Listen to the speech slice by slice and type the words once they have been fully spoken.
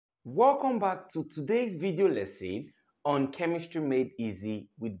Welcome back to today's video lesson on Chemistry Made Easy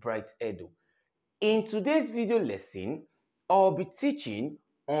with Bright Edu. In today's video lesson, I'll be teaching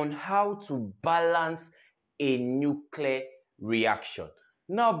on how to balance a nuclear reaction.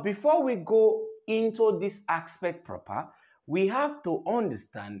 Now, before we go into this aspect proper, we have to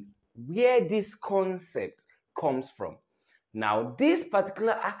understand where this concept comes from. Now, this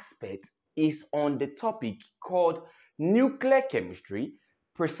particular aspect is on the topic called nuclear chemistry,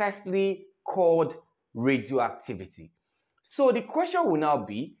 precisely called radioactivity. So the question will now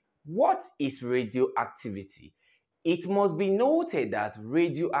be, what is radioactivity? It must be noted that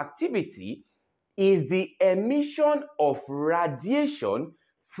radioactivity is the emission of radiation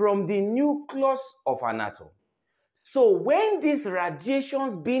from the nucleus of an atom. So when these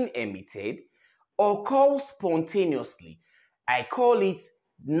radiations being emitted occur spontaneously, I call it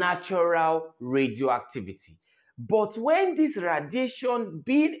natural radioactivity. But when this radiation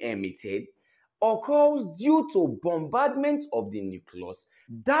being emitted occurs due to bombardment of the nucleus,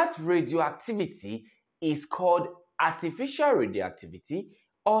 that radioactivity is called artificial radioactivity,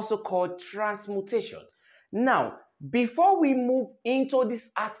 also called transmutation. Now, before we move into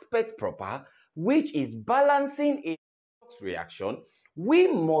this aspect proper, which is balancing a reaction, we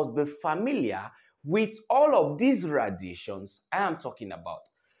must be familiar with all of these radiations I am talking about.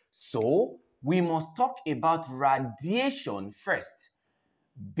 So, we must talk about radiation first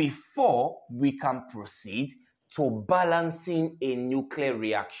before we can proceed to balancing a nuclear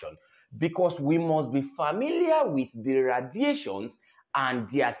reaction, because we must be familiar with the radiations and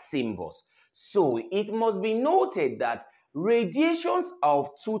their symbols. So it must be noted that radiations are of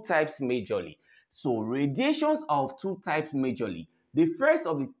two types majorly. So radiations are of two types majorly. The first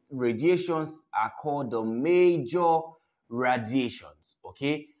of the radiations are called the major radiations,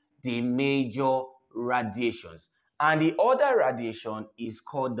 okay? The major radiations. And the other radiation is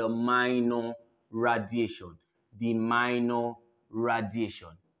called the minor radiation. The minor radiation.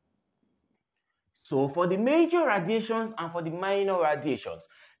 So for the major radiations and for the minor radiations,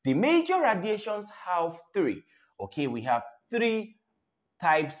 the major radiations have three. Okay, we have three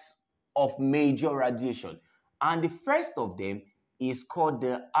types of major radiation. And the first of them is called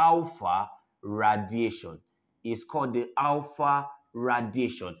the alpha radiation. It's called the alpha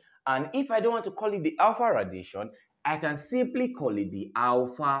radiation. And if I don't want to call it the alpha radiation, I can simply call it the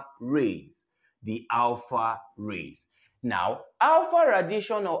alpha rays. The alpha rays. Now, alpha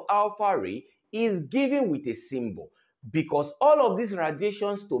radiation or alpha ray is given with a symbol, because all of these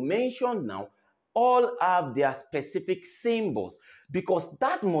radiations to mention now all have their specific symbols, because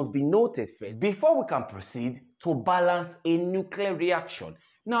that must be noted first before we can proceed to balance a nuclear reaction.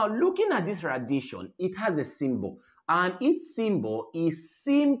 Now, looking at this radiation, it has a symbol, and its symbol is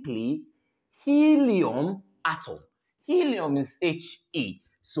simply helium atom. Helium is He.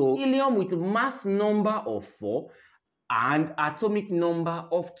 So helium with mass number of 4 and atomic number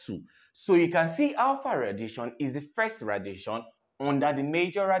of 2. So you can see alpha radiation is the first radiation under the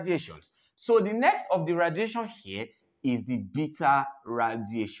major radiations. So the next of the radiation here is the beta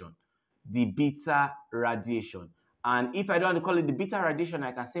radiation. The beta radiation. And if I don't want to call it the beta radiation,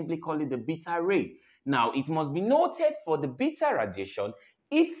 I can simply call it the beta ray. Now, it must be noted for the beta radiation,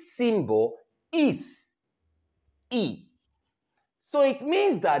 its symbol is E. So it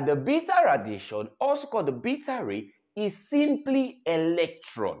means that the beta radiation, also called the beta ray, is simply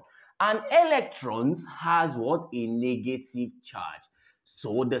electron. And electrons has what? A negative charge.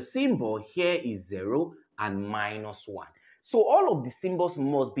 So the symbol here is 0 and -1. So all of the symbols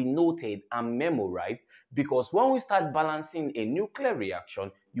must be noted and memorized, because when we start balancing a nuclear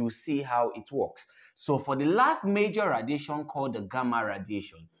reaction, you see how it works. So for the last major radiation called the gamma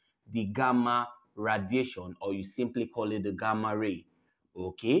radiation, the gamma radiation, or you simply call it the gamma ray.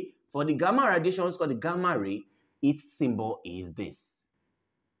 Okay, for the gamma radiation, it's called the gamma ray, its symbol is this.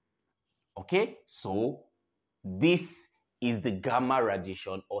 Okay, so this is the gamma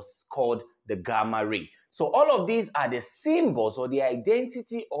radiation, or called the gamma ray. So all of these are the symbols or the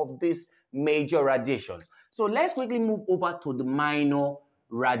identity of these major radiations. So let's quickly move over to the minor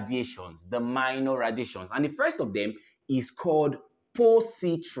radiations. The minor radiations, and the first of them is called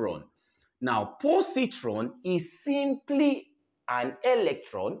positron. Now, positron is simply an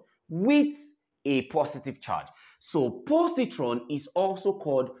electron with a positive charge. So positron is also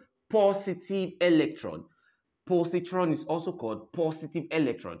called positive electron. Positron is also called positive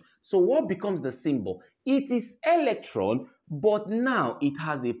electron. So what becomes the symbol? It is electron, but now it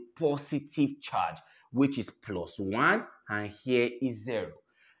has a positive charge, which is +1, and here is 0.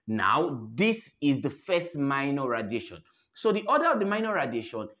 Now, this is the first minor radiation. So the order of the minor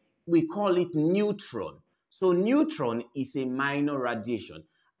radiation, we call it neutron. So neutron is a minor radiation.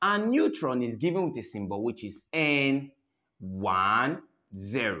 and neutron is given with a symbol which is N10.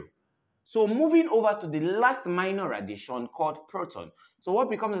 So moving over to the last minor radiation called proton. So what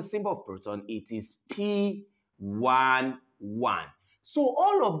becomes the symbol of proton? It is P11. So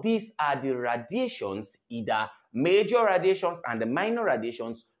all of these are the radiations, either major radiations and the minor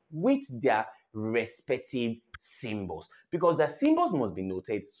radiations with their respective symbols, because the symbols must be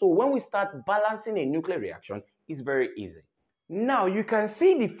noted. So when we start balancing a nuclear reaction, it's very easy. Now you can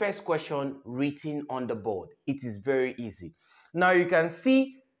see the first question written on the board. It is very easy. Now you can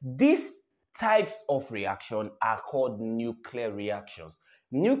see these types of reaction are called nuclear reactions.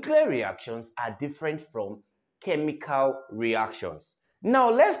 Nuclear reactions are different from chemical reactions. Now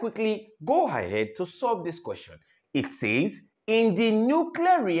let's quickly go ahead to solve this question. It says, in the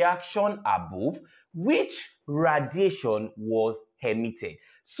nuclear reaction above, which radiation was emitted?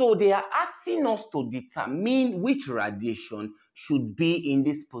 So they are asking us to determine which radiation should be in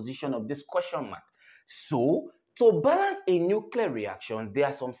this position of this question mark. So to balance a nuclear reaction, there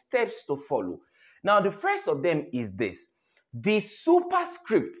are some steps to follow. Now the first of them is this. The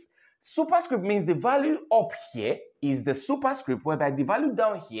superscript. Superscript means the value up here is the superscript, whereby the value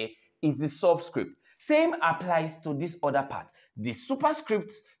down here is the subscript. Same applies to this other part. The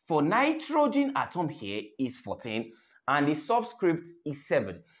superscript for nitrogen atom here is 14 and the subscript is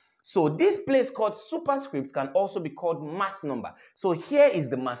 7. So this place called superscript can also be called mass number. So here is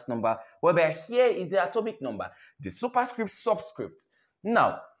the mass number, whereby here is the atomic number, the superscript, subscript.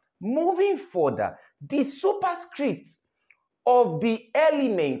 Now, moving further, the superscript of the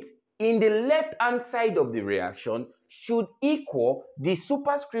element in the left-hand side of the reaction should equal the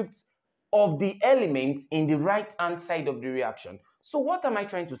superscript of the element in the right-hand side of the reaction. So what am I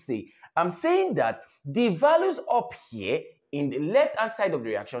trying to say? I'm saying that the values up here in the left-hand side of the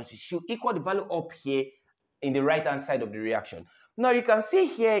reaction should equal the value up here in the right-hand side of the reaction. Now you can see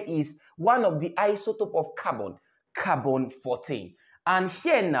here is one of the isotope of carbon, carbon 14. And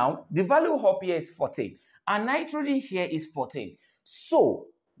here now, the value up here is 14. And nitrogen here is 14. So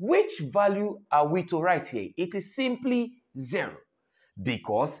which value are we to write here? It is simply 0.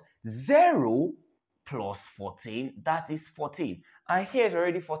 Because 0 plus 14, that is 14. And here is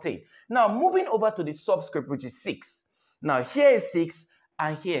already 14. Now moving over to the subscript, which is 6. Now here is 6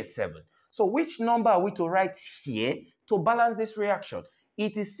 and here is 7. So which number are we to write here to balance this reaction?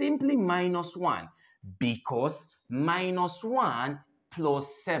 It is simply -1, because -1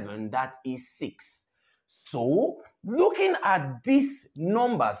 plus 7, that is 6. So looking at these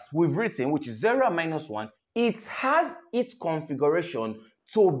numbers we've written, which is 0 and -1, it has its configuration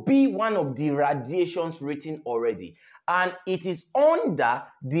to be one of the radiations written already. And it is under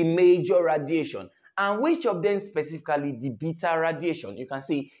the major radiation. And which of them specifically? The beta radiation. You can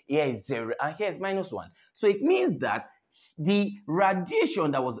see here is 0 and here is -1. So it means that the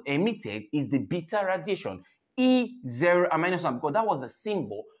radiation that was emitted is the beta radiation, E0 and -1, because that was the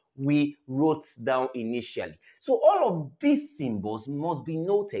symbol we wrote down initially. So all of these symbols must be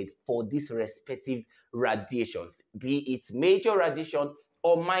noted for these respective radiations, be it major radiation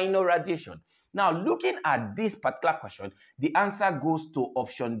or minor radiation. Now, looking at this particular question, the answer goes to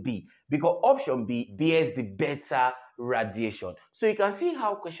option B, because option B bears the beta radiation. So you can see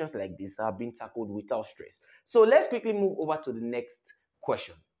how questions like this are being tackled without stress. So let's quickly move over to the next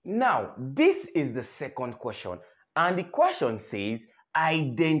question. Now, this is the second question, and the question says,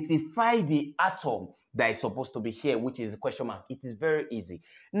 identify the atom that is supposed to be here, which is the question mark. It is very easy.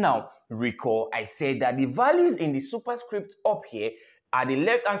 Now, recall I said that the values in the superscript up here at the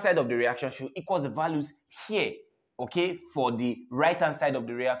left-hand side of the reaction should equal the values here, okay, for the right-hand side of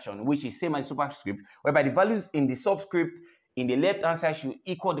the reaction, which is same as superscript, whereby the values in the subscript in the left-hand side should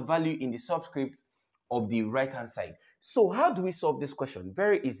equal the value in the subscript of the right-hand side. So how do we solve this question?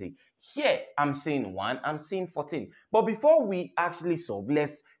 Very easy. Here, I'm seeing 1, I'm seeing 14. But before we actually solve,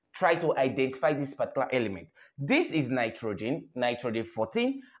 let's try to identify this particular element. This is nitrogen, nitrogen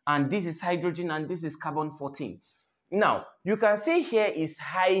 14, and this is hydrogen, and this is carbon 14. Now, you can see here is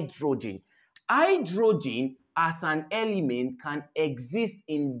hydrogen. Hydrogen as an element can exist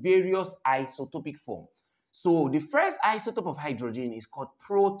in various isotopic forms. So the first isotope of hydrogen is called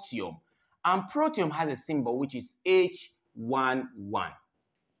protium. And protium has a symbol which is H11.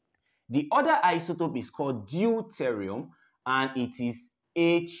 The other isotope is called deuterium and it is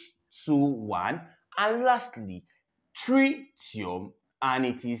H21. And lastly, tritium and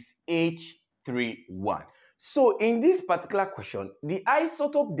it is H31. So in this particular question, the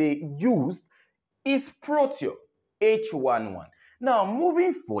isotope they used is protium, H11. Now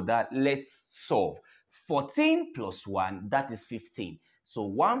moving further, let's solve. 14 plus 1, that is 15. So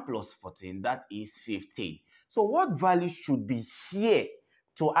 1 plus 14, that is 15. So what value should be here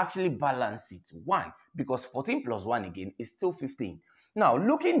to actually balance it? 1, because 14 plus 1 again is still 15. Now,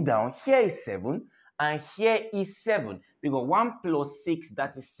 looking down, here is 7 and here is 7. Because 1 plus 6,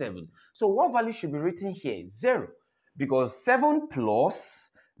 that is 7. So what value should be written here? 0. Because 7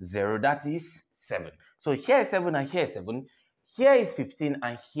 plus 0, that is 7. So here is 7 and here is 7. Here is 15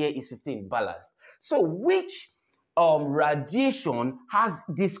 and here is 15, balanced. So which radiation has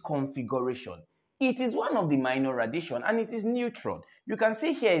this configuration? It is one of the minor radiation and it is neutron. You can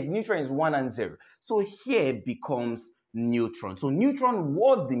see here is neutron is 1 and 0. So here becomes neutron. So neutron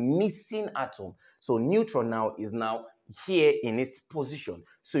was the missing atom. So neutron now is here in its position.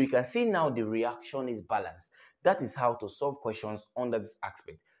 So you can see now the reaction is balanced. That is how to solve questions under this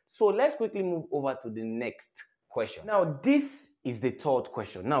aspect. So let's quickly move over to the next question. Now this is the third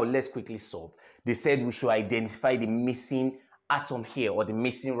question. Now let's quickly solve. They said we should identify the missing atom here, or the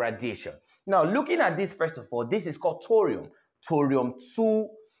missing radiation. Now looking at this, first of all, this is called thorium.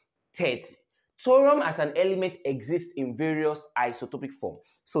 Thorium-230. Thorium as an element exists in various isotopic form.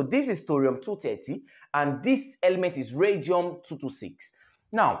 So this is thorium-230 and this element is radium-226.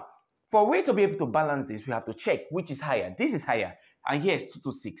 Now, for we to be able to balance this, we have to check which is higher. This is higher and here is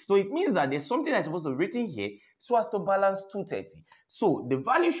 226. So it means that there's something that's supposed to be written here so as to balance 230. So the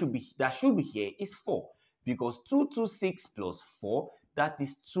value should be here is 4, because 226 plus 4, that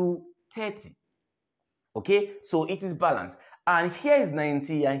is 230. Okay, so it is balanced. And here is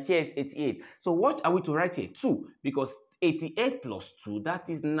 90 and here is 88. So what are we to write here? 2, because 88 plus 2, that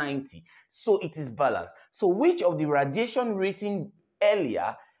is 90. So it is balanced. So which of the radiation written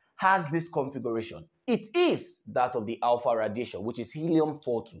earlier has this configuration? It is that of the alpha radiation, which is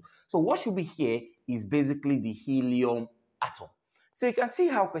helium-42. So what should be here is basically the helium atom. So you can see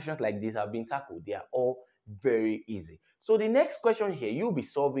how questions like this have been tackled. They are all very easy. So the next question here, you'll be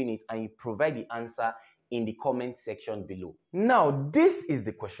solving it and you provide the answer in the comment section below. Now, this is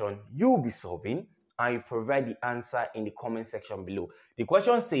the question you'll be solving and you provide the answer in the comment section below. The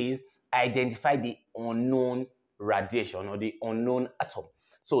question says, identify the unknown radiation or the unknown atom.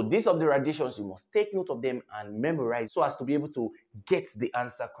 So these are the radiations, you must take note of them and memorize so as to be able to get the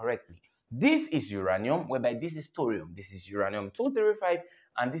answer correctly. This is uranium, whereby this is thorium. This is uranium-235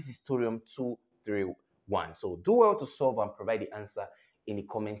 and this is thorium-231. So do well to solve and provide the answer in the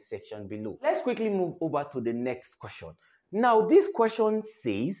comment section below. Let's quickly move over to the next question. Now this question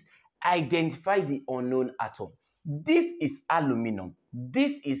says, identify the unknown atom. This is aluminum.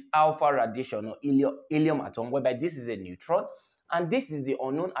 This is alpha radiation or helium atom, whereby this is a neutron. And this is the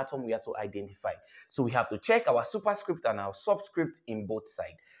unknown atom we have to identify. So we have to check our superscript and our subscript in both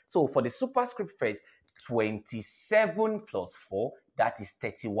sides. So for the superscript first, 27 plus 4, that is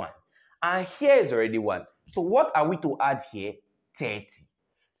 31. And here is already 1. So what are we to add here? 30.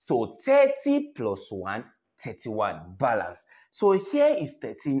 So 30 plus 1, 31, balance. So here is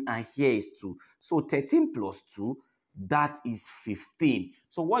 13 and here is 2. So 13 plus 2, that is 15.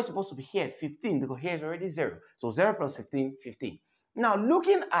 So what is supposed to be here? 15, because here is already 0. So 0 plus 15, 15. Now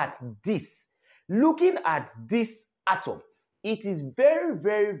looking at this atom, it is very,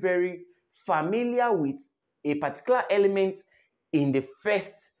 very, very familiar with a particular element in the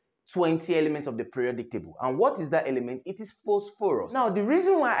first 20 elements of the periodic table. And what is that element? It is phosphorus. Now the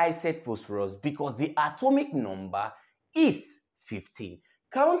reason why I said phosphorus, because the atomic number is 15.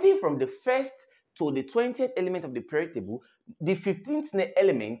 Counting from the first to the 20th element of the periodic table, the 15th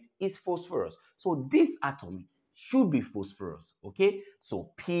element is phosphorus. So this atom should be phosphorus, okay?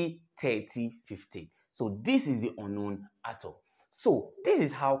 So P3015. So this is the unknown atom. So this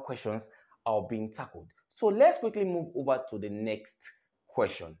is how questions are being tackled. So let's quickly move over to the next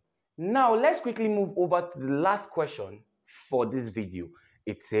question. Now let's quickly move over to the last question for this video.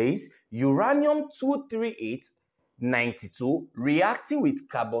 It says uranium-238 92 reacting with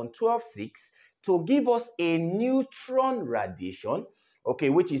carbon-12-6 to give us a neutron radiation, okay,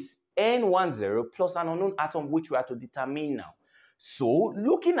 which is N10 plus an unknown atom which we are to determine now. So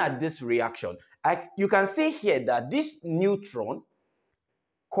looking at this reaction, you can see here that this neutron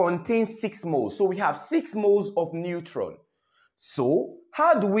contains 6 moles. So we have 6 moles of neutron. So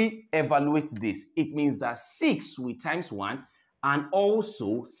how do we evaluate this? It means that 6 we times 1 and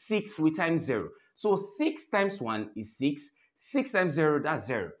also 6 we times 0. So 6 times 1 is 6, 6 times 0, that's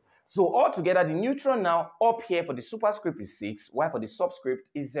 0. So altogether, the neutron now up here for the superscript is 6, while for the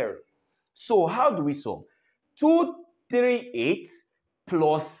subscript is 0. So how do we solve? 238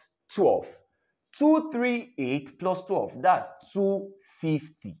 plus 12. 238 plus 12, that's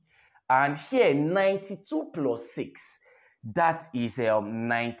 250. And here, 92 plus 6, that is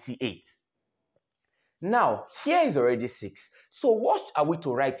 98. Now, here is already 6. So what are we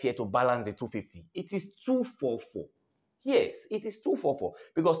to write here to balance the 250? It is 244. Yes, it is 244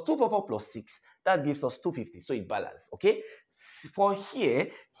 because 244 plus 6, that gives us 250. So it balances, okay? For here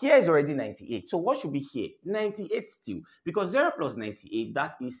is already 98. So what should be here? 98 still because 0 plus 98,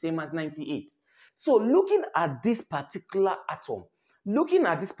 that is same as 98. So looking at this particular atom,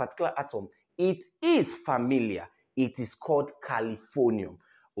 it is familiar. It is called californium,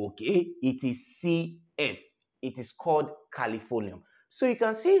 okay? It is CF. It is called californium. So you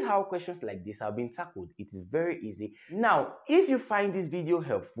can see how questions like this have been tackled. It is very easy. Now, if you find this video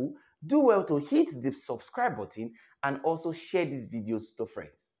helpful, do well to hit the subscribe button and also share these videos to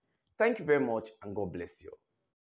friends. Thank you very much and God bless you.